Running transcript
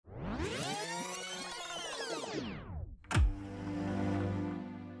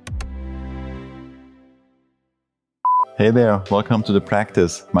Hey there, welcome to the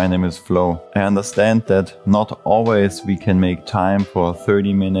practice. My name is Flo. I understand that not always we can make time for a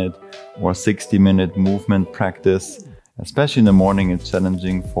 30-minute or 60-minute movement practice. Especially in the morning, it's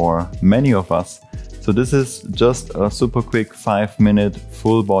challenging for many of us. So this is just a super quick 5-minute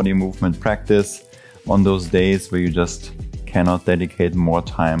full body movement practice on those days where you just cannot dedicate more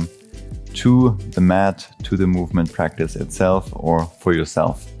time to the mat, to the movement practice itself or for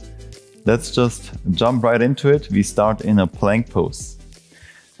yourself. Let's just jump right into it. We start in a plank pose.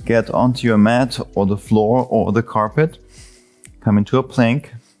 Get onto your mat or the floor or the carpet. Come into a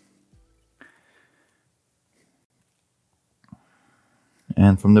plank.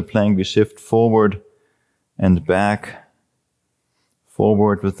 And from the plank we shift forward and back.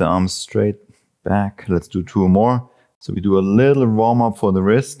 Forward with the arms straight, back. Let's do 2 more. So we do a little warm up for the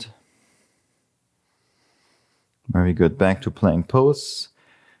wrist. Very good. Back to plank pose.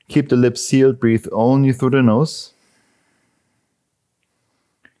 Keep the lips sealed, breathe only through the nose.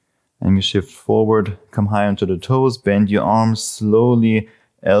 And we shift forward, come high onto the toes, bend your arms slowly,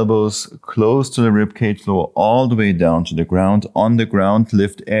 elbows close to the ribcage, lower all the way down to the ground. On the ground,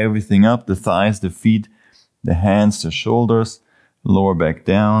 lift everything up, the thighs, the feet, the hands, the shoulders, lower back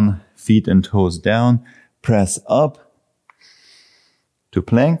down, feet and toes down, press up to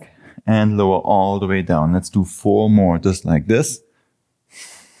plank and lower all the way down. Let's do 4 more, just like this.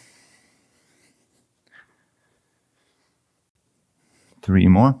 Three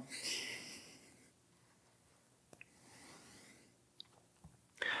more.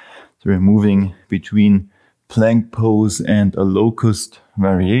 So we're moving between plank pose and a locust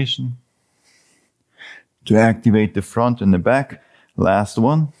variation. To activate the front and the back, last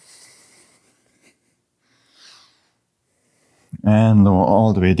one. And lower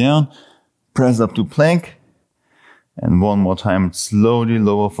all the way down. Press up to plank. And one more time, slowly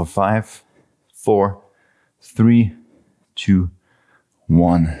lower for 5, 4, 3, 2,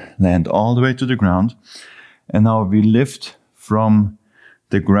 1. Land all the way to the ground. And now we lift from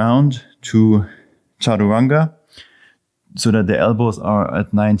the ground to chaturanga so that the elbows are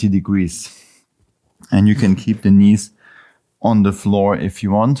at 90 degrees. And you can keep the knees on the floor if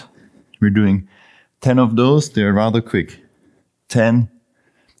you want. We're doing 10 of those. They're rather quick. 10,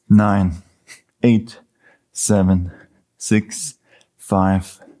 9, 8, 7, 6,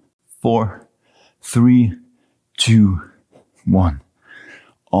 5, 4, 3, 2, 1.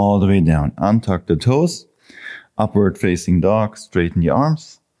 All the way down. Untuck the toes. Upward facing dog. Straighten the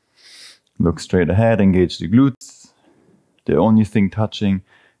arms. Look straight ahead. Engage the glutes. The only thing touching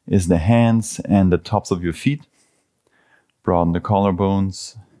is the hands and the tops of your feet. Broaden the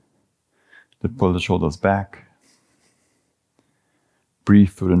collarbones. Pull the shoulders back.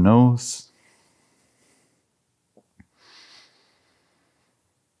 Breathe through the nose.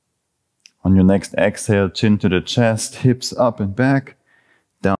 On your next exhale, chin to the chest, hips up and back.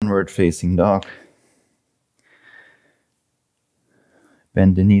 Downward facing dog.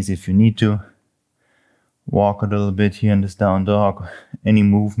 Bend the knees if you need to. Walk a little bit here in this down dog. Any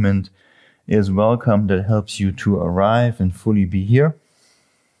movement is welcome that helps you to arrive and fully be here.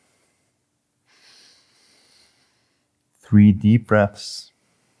 3 deep breaths.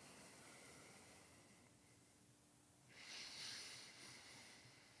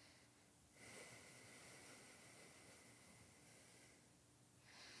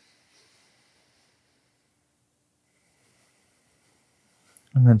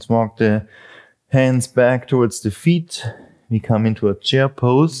 And let's walk the hands back towards the feet. We come into a chair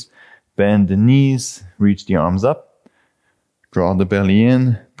pose. Bend the knees, reach the arms up. Draw the belly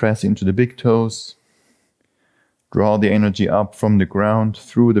in, press into the big toes. Draw the energy up from the ground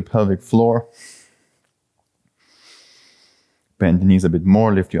through the pelvic floor. Bend the knees a bit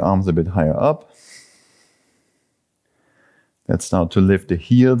more, lift your arms a bit higher up. Let's start to lift the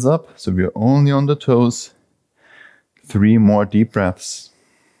heels up, so we're only on the toes. 3 more deep breaths.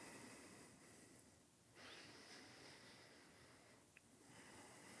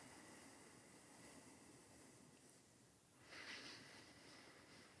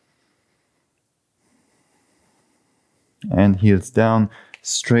 And heels down,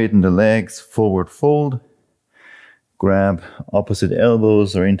 straighten the legs, forward fold. Grab opposite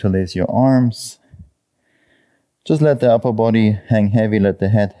elbows or interlace your arms. Just let the upper body hang heavy, let the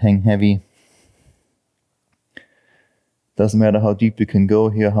head hang heavy. Doesn't matter how deep you can go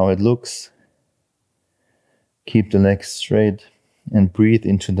here, how it looks. Keep the legs straight and breathe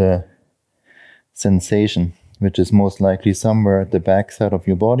into the sensation, which is most likely somewhere at the back side of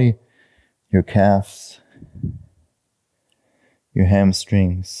your body, your calves, your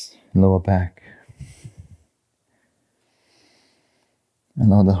hamstrings, lower back.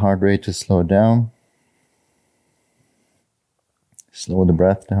 Allow the heart rate to slow down. Slow the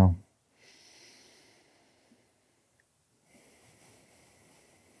breath down.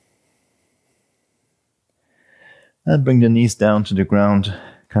 And bring the knees down to the ground,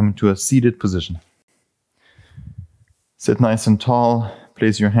 come to a seated position. Sit nice and tall,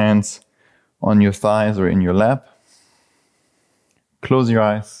 place your hands on your thighs or in your lap. Close your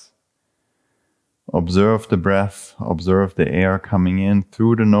eyes. Observe the breath, observe the air coming in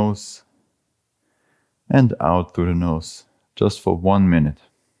through the nose and out through the nose, just for 1 minute.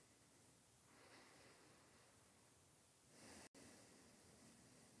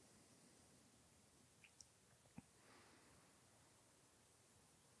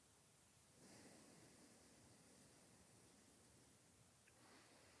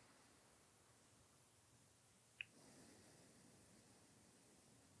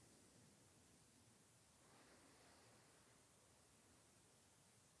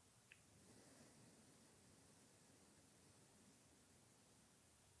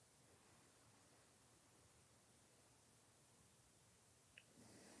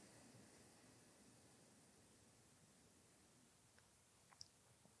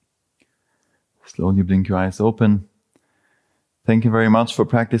 Slowly blink your eyes open. Thank you very much for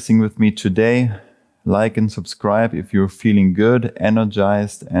practicing with me today. Like and subscribe if you're feeling good,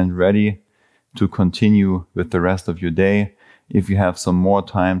 energized, and ready to continue with the rest of your day. If you have some more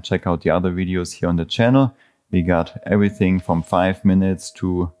time, check out the other videos here on the channel. We got everything from 5 minutes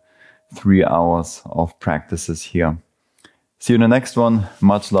to 3 hours of practices here. See you in the next one.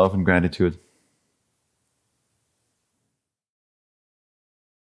 Much love and gratitude.